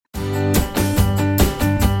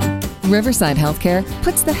Riverside Healthcare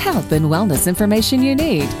puts the health and wellness information you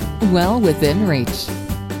need well within reach.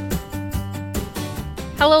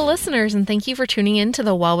 Hello, listeners, and thank you for tuning in to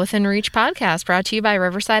the Well Within Reach podcast brought to you by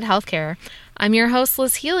Riverside Healthcare. I'm your host,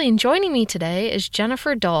 Liz Healy, and joining me today is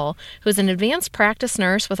Jennifer Dole, who is an advanced practice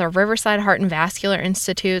nurse with our Riverside Heart and Vascular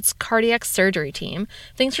Institute's cardiac surgery team.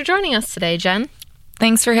 Thanks for joining us today, Jen.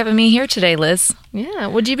 Thanks for having me here today, Liz. Yeah.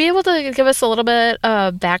 Would you be able to give us a little bit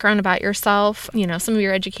of background about yourself, some of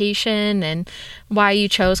your education and why you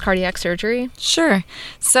chose cardiac surgery? Sure.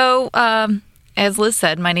 So, as Liz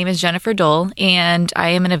said, my name is Jennifer Dole, and I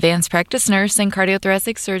am an advanced practice nurse in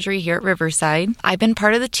cardiothoracic surgery here at Riverside. I've been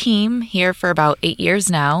part of the team here for about 8 years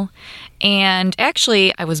now. And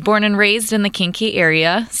actually, I was born and raised in the Kinky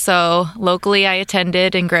area. So locally, I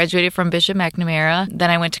attended and graduated from Bishop McNamara.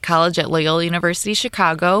 Then I went to college at Loyola University,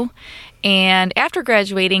 Chicago. And after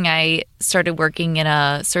graduating, I started working in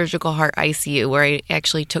a surgical heart ICU where I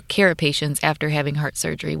actually took care of patients after having heart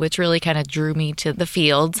surgery, which really kind of drew me to the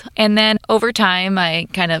field. And then over time, I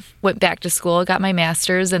kind of went back to school, got my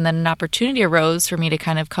master's, and then an opportunity arose for me to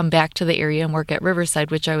kind of come back to the area and work at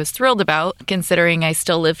Riverside, which I was thrilled about, considering I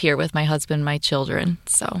still live here with my husband and my children.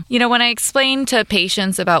 So, when I explain to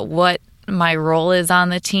patients about what my role is on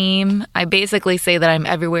the team, I basically say that I'm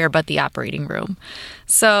everywhere but the operating room.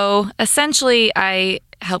 So essentially, I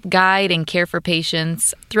help guide and care for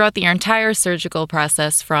patients throughout the entire surgical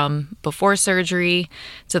process from before surgery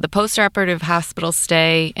to the postoperative hospital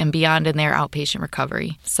stay and beyond in their outpatient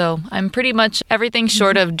recovery. So I'm pretty much everything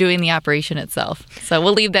short of doing the operation itself. So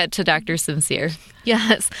we'll leave that to Dr. Sincere.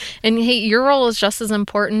 Yes. And hey, your role is just as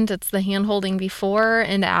important. It's the hand-holding before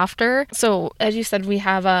and after. So as you said, we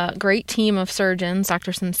have a great team of surgeons,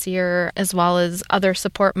 Dr. Sincere, as well as other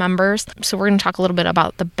support members. So we're going to talk a little bit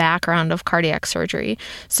about the background of cardiac surgery.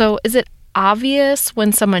 So is it obvious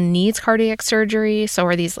when someone needs cardiac surgery? So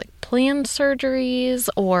are these like planned surgeries,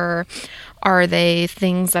 or are they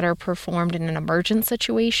things that are performed in an emergent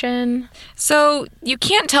situation? So you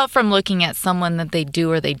can't tell from looking at someone that they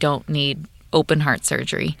do or they don't need open heart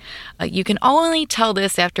surgery. You can only tell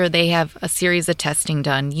this after they have a series of testing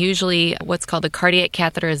done, usually what's called a cardiac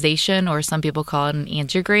catheterization, or some people call it an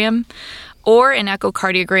angiogram, or an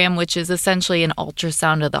echocardiogram, which is essentially an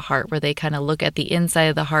ultrasound of the heart, where they kind of look at the inside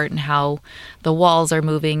of the heart and how the walls are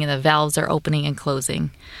moving and the valves are opening and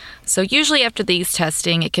closing. So usually after these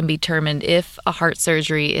testing, it can be determined if a heart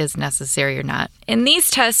surgery is necessary or not. In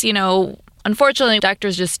these tests, unfortunately,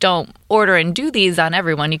 doctors just don't order and do these on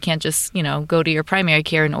everyone. You can't just, go to your primary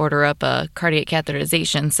care and order up a cardiac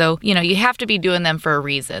catheterization. So, you have to be doing them for a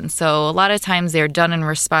reason. So a lot of times they're done in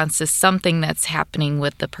response to something that's happening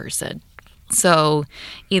with the person. So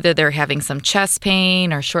either they're having some chest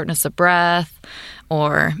pain or shortness of breath,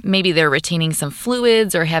 or maybe they're retaining some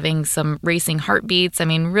fluids or having some racing heartbeats. I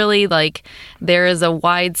mean, really, there is a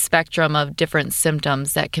wide spectrum of different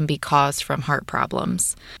symptoms that can be caused from heart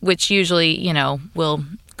problems, which usually, will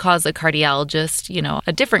cause a cardiologist,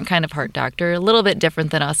 a different kind of heart doctor, a little bit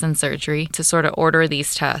different than us in surgery, to sort of order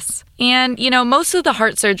these tests. And, most of the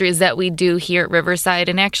heart surgeries that we do here at Riverside,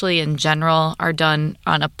 and actually in general, are done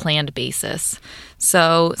on a planned basis.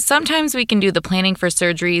 So sometimes we can do the planning for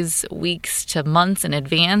surgeries weeks to months in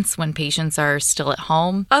advance when patients are still at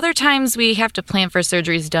home. Other times we have to plan for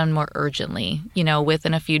surgeries done more urgently,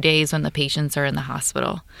 within a few days when the patients are in the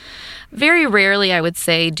hospital. Very rarely, I would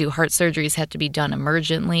say, do heart surgeries have to be done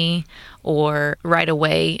emergently or right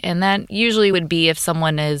away. And that usually would be if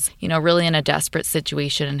someone is, really in a desperate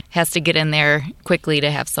situation and has to get in there quickly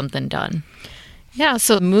to have something done. Yeah,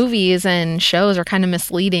 so movies and shows are kind of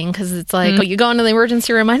misleading because it's like, you go into the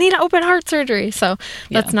emergency room, I need open heart surgery. So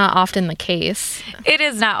that's not often the case. It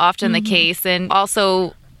is not often the case. And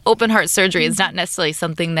also, open heart surgery is not necessarily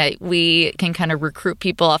something that we can kind of recruit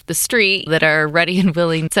people off the street that are ready and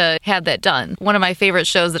willing to have that done. One of my favorite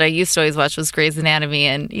shows that I used to always watch was Grey's Anatomy,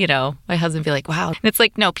 and, my husband would be like, wow. And it's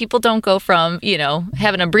like, no, people don't go from,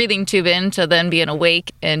 having a breathing tube in to then being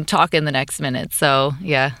awake and talking the next minute. So,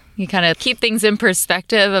 yeah, you kind of keep things in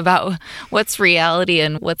perspective about what's reality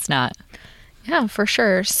and what's not. Yeah, for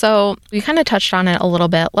sure. So you kind of touched on it a little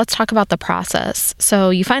bit. Let's talk about the process.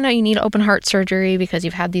 So you find out you need open heart surgery because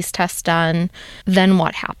you've had these tests done. Then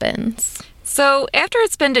what happens? So after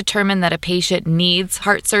it's been determined that a patient needs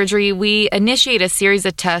heart surgery, we initiate a series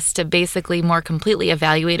of tests to basically more completely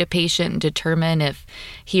evaluate a patient and determine if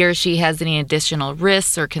he or she has any additional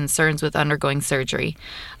risks or concerns with undergoing surgery.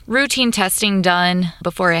 Routine testing done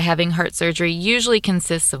before having heart surgery usually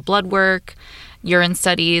consists of blood work, urine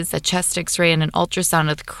studies, a chest x-ray, and an ultrasound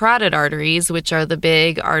of the carotid arteries, which are the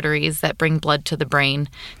big arteries that bring blood to the brain,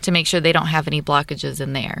 to make sure they don't have any blockages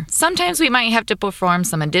in there. Sometimes we might have to perform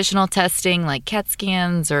some additional testing like CAT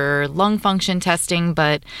scans or lung function testing,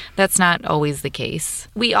 but that's not always the case.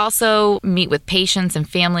 We also meet with patients and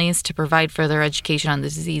families to provide further education on the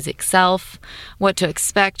disease itself, what to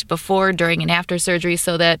expect before, during, and after surgery,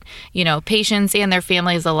 so that, patients and their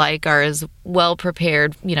families alike are as well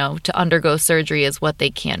prepared, to undergo surgery as what they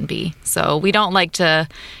can be. So we don't like to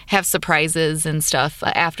have surprises and stuff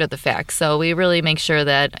after the fact. So we really make sure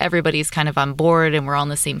that everybody's kind of on board and we're all on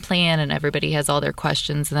the same plan and everybody has all their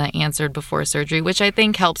questions answered before surgery, which I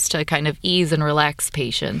think helps to kind of ease and relax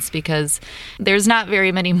patients, because there's not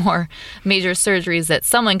very many more major surgeries that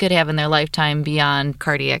someone could have in their lifetime beyond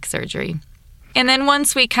cardiac surgery. And then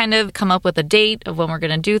once we kind of come up with a date of when we're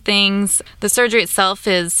going to do things, the surgery itself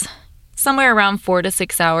is somewhere around 4 to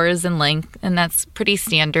 6 hours in length, and that's pretty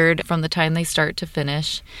standard from the time they start to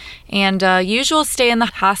finish. And usual stay in the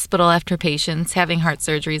hospital after patients having heart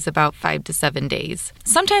surgery is about 5 to 7 days.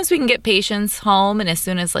 Sometimes we can get patients home and as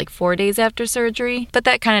soon as 4 days after surgery, but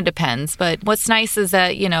that kind of depends. But what's nice is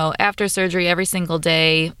that, after surgery every single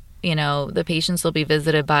day, the patients will be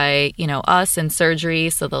visited by, us in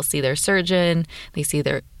surgery. So they'll see their surgeon, they see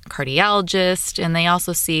their cardiologist, and they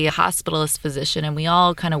also see a hospitalist physician. And we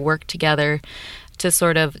all kind of work together to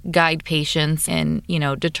sort of guide patients and,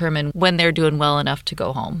 determine when they're doing well enough to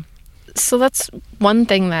go home. So that's one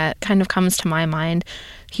thing that kind of comes to my mind,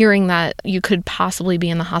 hearing that you could possibly be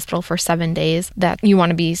in the hospital for 7 days, that you want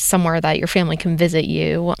to be somewhere that your family can visit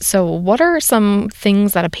you. So what are some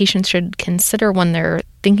things that a patient should consider when they're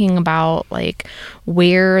thinking about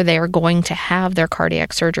where they're going to have their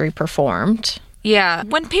cardiac surgery performed? Yeah,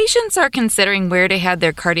 when patients are considering where to have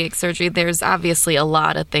their cardiac surgery, there's obviously a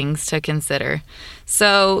lot of things to consider.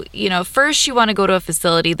 So, first you want to go to a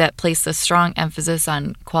facility that places a strong emphasis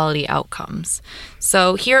on quality outcomes.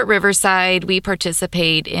 So here at Riverside, we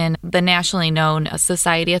participate in the nationally known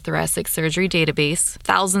Society of Thoracic Surgery database.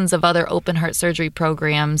 Thousands of other open heart surgery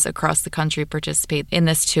programs across the country participate in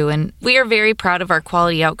this too. And we are very proud of our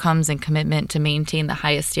quality outcomes and commitment to maintain the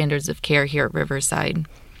highest standards of care here at Riverside.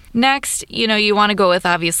 Next, you want to go with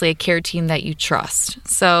obviously a care team that you trust.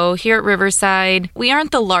 So here at Riverside, we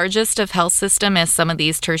aren't the largest of health system as some of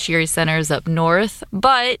these tertiary centers up north,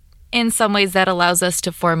 but in some ways that allows us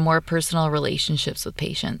to form more personal relationships with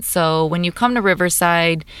patients. So when you come to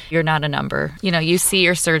Riverside, you're not a number. You see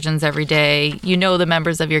your surgeons every day, the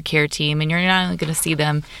members of your care team, and you're not only going to see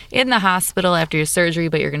them in the hospital after your surgery,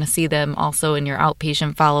 but you're going to see them also in your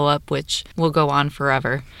outpatient follow-up, which will go on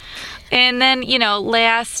forever. And then,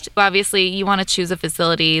 last, obviously, you want to choose a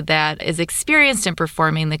facility that is experienced in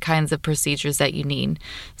performing the kinds of procedures that you need.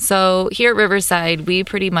 So here at Riverside, we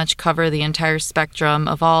pretty much cover the entire spectrum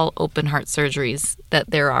of all open heart surgeries that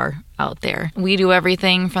there are out there. We do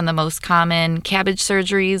everything from the most common CABG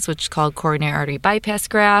surgeries, which is called coronary artery bypass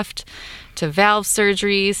graft, to valve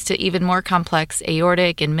surgeries, to even more complex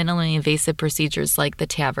aortic and minimally invasive procedures like the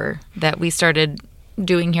TAVR that we started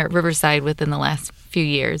doing here at Riverside within the last few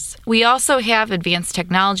years. We also have advanced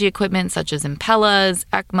technology equipment such as Impellas,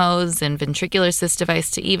 ECMOs, and ventricular assist device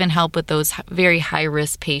to even help with those very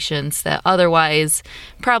high-risk patients that otherwise,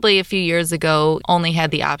 probably a few years ago, only had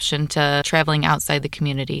the option to traveling outside the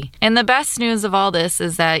community. And the best news of all this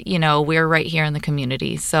is that, we're right here in the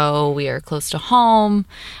community. So we are close to home,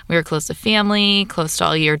 we are close to family, close to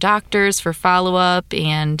all your doctors for follow-up,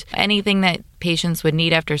 and anything that patients would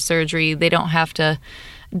need after surgery. They don't have to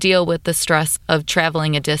deal with the stress of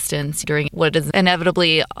traveling a distance during what is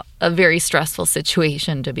inevitably a very stressful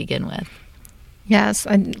situation to begin with. Yes,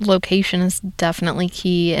 location is definitely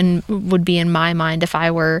key and would be in my mind if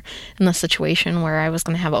I were in the situation where I was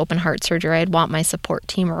going to have open heart surgery. I'd want my support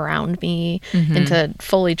team around me and to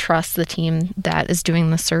fully trust the team that is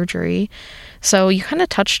doing the surgery. So you kind of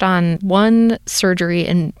touched on one surgery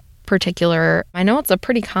in particular. I know it's a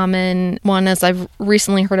pretty common one, as I've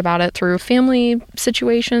recently heard about it through family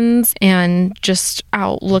situations and just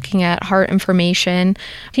out looking at heart information.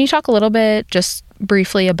 Can you talk a little bit just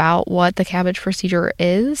briefly about what the CABG procedure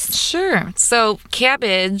is? Sure. So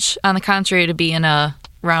CABG, on the contrary to being a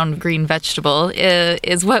round green vegetable,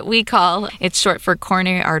 is what we call, it's short for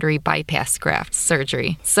coronary artery bypass graft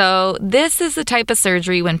surgery. So this is the type of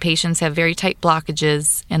surgery when patients have very tight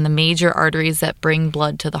blockages in the major arteries that bring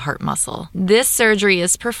blood to the heart muscle. This surgery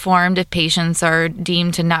is performed if patients are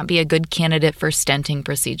deemed to not be a good candidate for stenting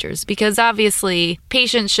procedures, because obviously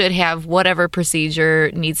patients should have whatever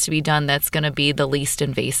procedure needs to be done that's going to be the least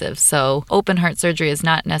invasive. So open heart surgery is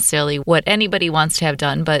not necessarily what anybody wants to have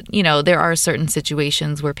done, but there are certain situations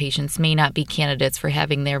situations where patients may not be candidates for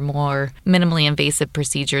having their more minimally invasive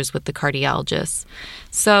procedures with the cardiologist.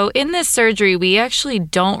 So in this surgery, we actually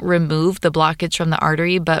don't remove the blockage from the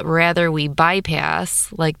artery, but rather we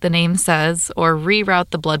bypass, like the name says, or reroute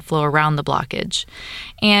the blood flow around the blockage.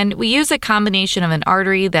 And we use a combination of an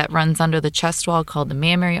artery that runs under the chest wall called the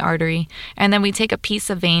mammary artery, and then we take a piece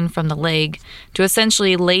of vein from the leg to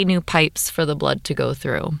essentially lay new pipes for the blood to go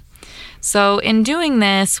through. So in doing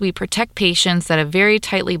this, we protect patients that have very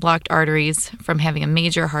tightly blocked arteries from having a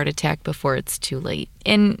major heart attack before it's too late.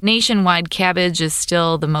 And nationwide, CABG is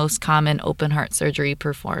still the most common open heart surgery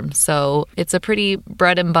performed. So it's a pretty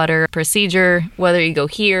bread and butter procedure. Whether you go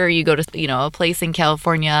here, you go to a place in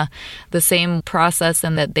California, the same process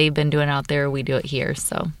and that they've been doing out there, we do it here.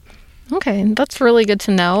 So. Okay, that's really good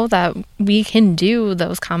to know that we can do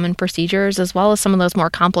those common procedures as well as some of those more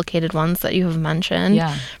complicated ones that you have mentioned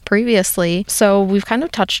previously. So we've kind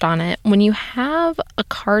of touched on it. When you have a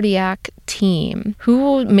cardiac team,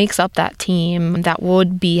 who makes up that team that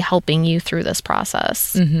would be helping you through this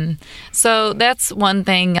process? Mm-hmm. So that's one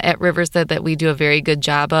thing at Riverside that we do a very good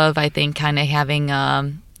job of, I think, kind of having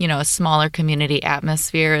a smaller community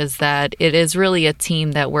atmosphere, is that it is really a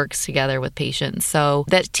team that works together with patients. So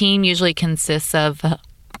that team usually consists of a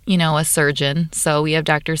surgeon. So we have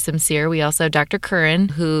Dr. Simsir. We also have Dr. Curran,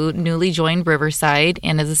 who newly joined Riverside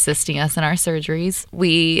and is assisting us in our surgeries.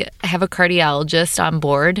 We have a cardiologist on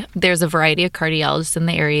board. There's a variety of cardiologists in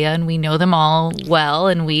the area, and we know them all well,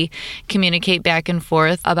 and we communicate back and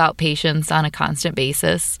forth about patients on a constant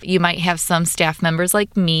basis. You might have some staff members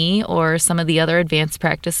like me or some of the other advanced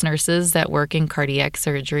practice nurses that work in cardiac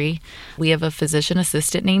surgery. We have a physician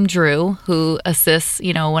assistant named Drew who assists,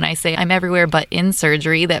 when I say I'm everywhere but in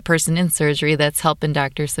surgery, that person in surgery that's helping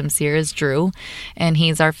Dr. Simsir is Drew, and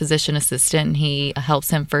he's our physician assistant, and he helps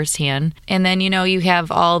him firsthand. And then, you have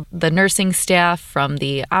all the nursing staff from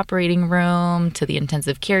the operating room to the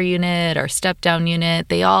intensive care unit, our step-down unit.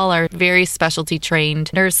 They all are very specialty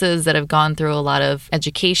trained nurses that have gone through a lot of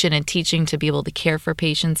education and teaching to be able to care for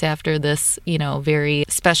patients after this, very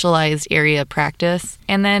specialized area of practice.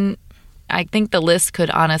 And then I think the list could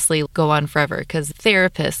honestly go on forever because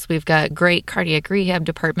therapists, we've got a great cardiac rehab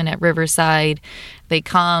department at Riverside. They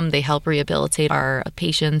come, they help rehabilitate our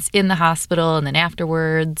patients in the hospital and then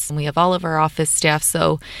afterwards. We have all of our office staff.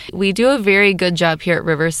 So we do a very good job here at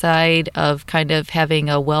Riverside of kind of having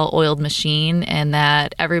a well-oiled machine, and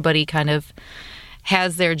that everybody kind of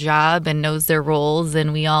has their job and knows their roles,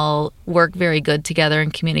 and we all work very good together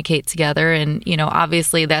and communicate together. And,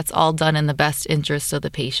 obviously that's all done in the best interest of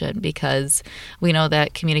the patient, because we know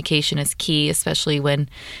that communication is key, especially when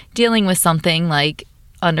dealing with something like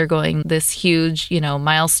undergoing this huge,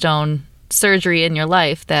 milestone surgery in your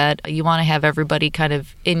life, that you want to have everybody kind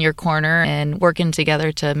of in your corner and working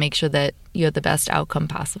together to make sure that you have the best outcome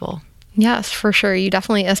possible. Yes, for sure. You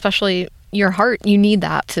definitely, especially your heart, you need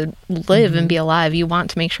that to live and be alive. You want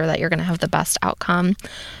to make sure that you're going to have the best outcome.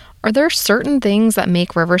 Are there certain things that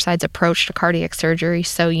make Riverside's approach to cardiac surgery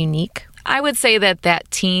so unique? I would say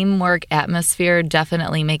that teamwork atmosphere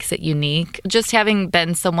definitely makes it unique. Just having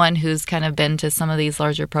been someone who's kind of been to some of these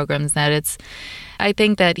larger programs, I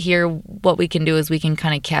think that here what we can do is we can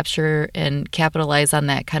kind of capture and capitalize on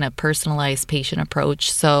that kind of personalized patient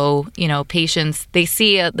approach. So, patients, they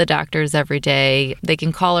see the doctors every day. They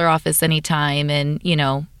can call our office anytime and,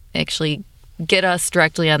 actually get us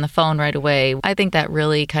directly on the phone right away. I think that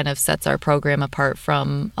really kind of sets our program apart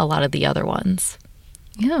from a lot of the other ones.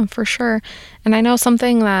 Yeah, for sure. And I know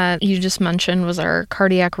something that you just mentioned was our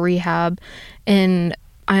cardiac rehab. And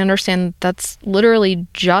I understand that's literally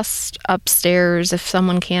just upstairs if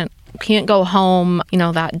someone can't go home,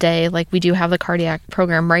 that day. Like, we do have the cardiac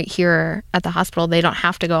program right here at the hospital. They don't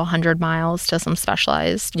have to go 100 miles to some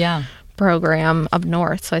specialized program up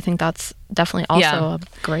north. So I think that's definitely also a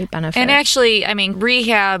great benefit. And actually,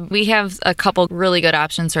 rehab, we have a couple really good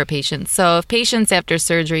options for patients. So if patients after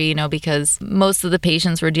surgery, because most of the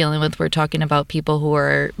patients we're dealing with, we're talking about people who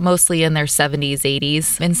are mostly in their 70s,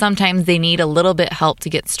 80s, and sometimes they need a little bit help to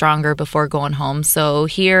get stronger before going home. So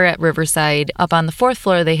here at Riverside, up on the 4th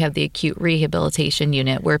floor, they have the acute rehabilitation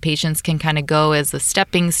unit where patients can kind of go as a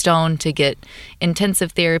stepping stone to get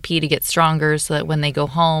intensive therapy to get stronger, so that when they go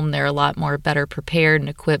home, they're a lot more better prepared and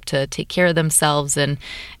equipped to take care of themselves and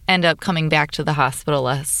end up coming back to the hospital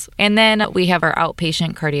less. And then we have our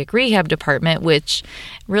outpatient cardiac rehab department, which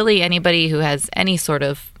really anybody who has any sort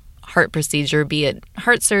of heart procedure, be it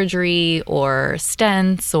heart surgery or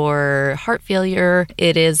stents or heart failure,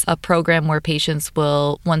 it is a program where patients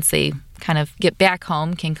will, once they kind of get back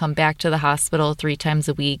home can come back to the hospital 3 times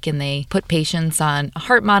a week, and they put patients on a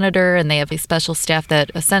heart monitor, and they have a special staff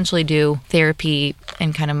that essentially do therapy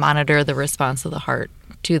and kind of monitor the response of the heart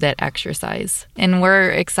to that exercise. And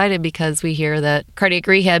we're excited because we hear that cardiac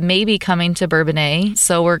rehab may be coming to Bourbonnais,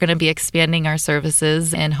 so we're going to be expanding our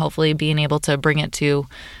services and hopefully being able to bring it to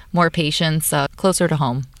more patients closer to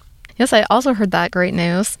home. Yes, I also heard that great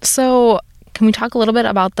news. So can we talk a little bit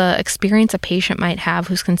about the experience a patient might have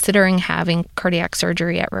who's considering having cardiac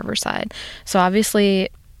surgery at Riverside? So obviously,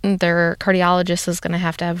 their cardiologist is going to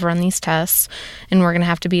have run these tests, and we're going to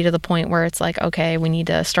have to be to the point where it's like, okay, we need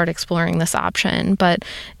to start exploring this option. But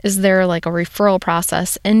is there like a referral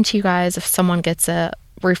process into you guys if someone gets a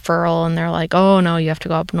referral and they're like, oh no, you have to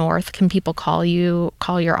go up north? Can people call your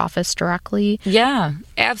office directly? Yeah,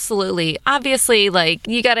 absolutely. Obviously, like,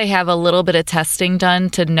 you got to have a little bit of testing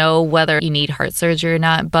done to know whether you need heart surgery or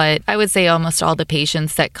not. But I would say almost all the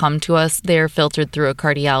patients that come to us, they're filtered through a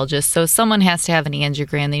cardiologist. So someone has to have an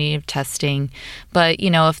angiogram, they need testing. But,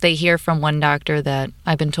 if they hear from one doctor that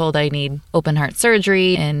I've been told I need open heart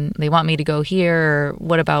surgery and they want me to go here, or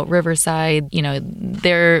what about Riverside?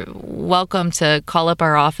 They're welcome to call up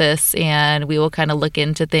our office, and we will kind of look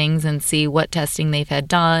into things and see what testing they've had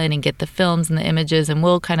done and get the films and the images, and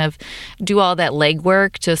we'll kind of do all that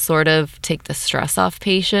legwork to sort of take the stress off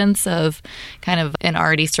patients of kind of an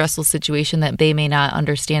already stressful situation that they may not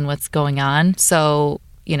understand what's going on. So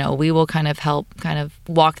we will kind of help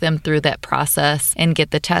walk them through that process and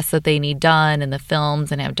get the tests that they need done and the films,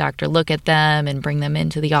 and have doctor look at them and bring them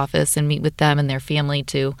into the office and meet with them and their family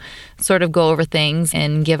to sort of go over things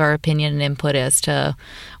and give our opinion and input as to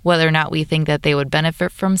whether or not we think that they would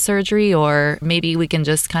benefit from surgery, or maybe we can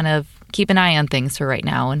just kind of keep an eye on things for right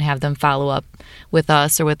now and have them follow up with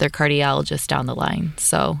us or with their cardiologist down the line.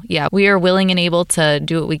 So yeah, we are willing and able to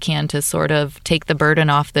do what we can to sort of take the burden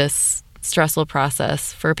off this stressful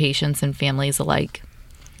process for patients and families alike.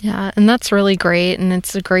 Yeah, and that's really great. And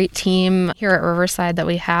it's a great team here at Riverside that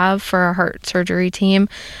we have for our heart surgery team.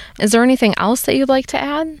 Is there anything else that you'd like to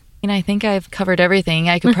add? I think I've covered everything.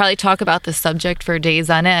 I could probably talk about the subject for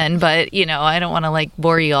days on end, but, I don't want to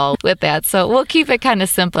bore you all with that. So we'll keep it kind of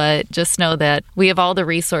simple. Just know that we have all the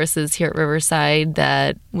resources here at Riverside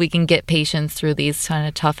that we can get patients through these kind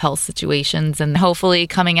of tough health situations, and hopefully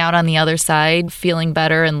coming out on the other side, feeling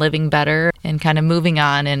better and living better and kind of moving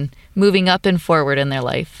on and moving up and forward in their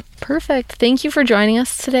life. Perfect. Thank you for joining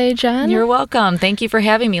us today, Jen. You're welcome. Thank you for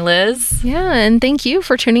having me, Liz. Yeah, and thank you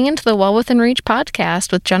for tuning into the Well Within Reach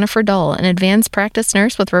podcast with Jennifer Dull, an advanced practice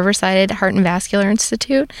nurse with Riverside Heart and Vascular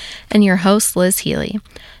Institute, and your host, Liz Healy.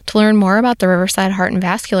 To learn more about the Riverside Heart and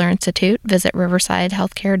Vascular Institute, visit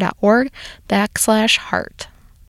riversidehealthcare.org/heart.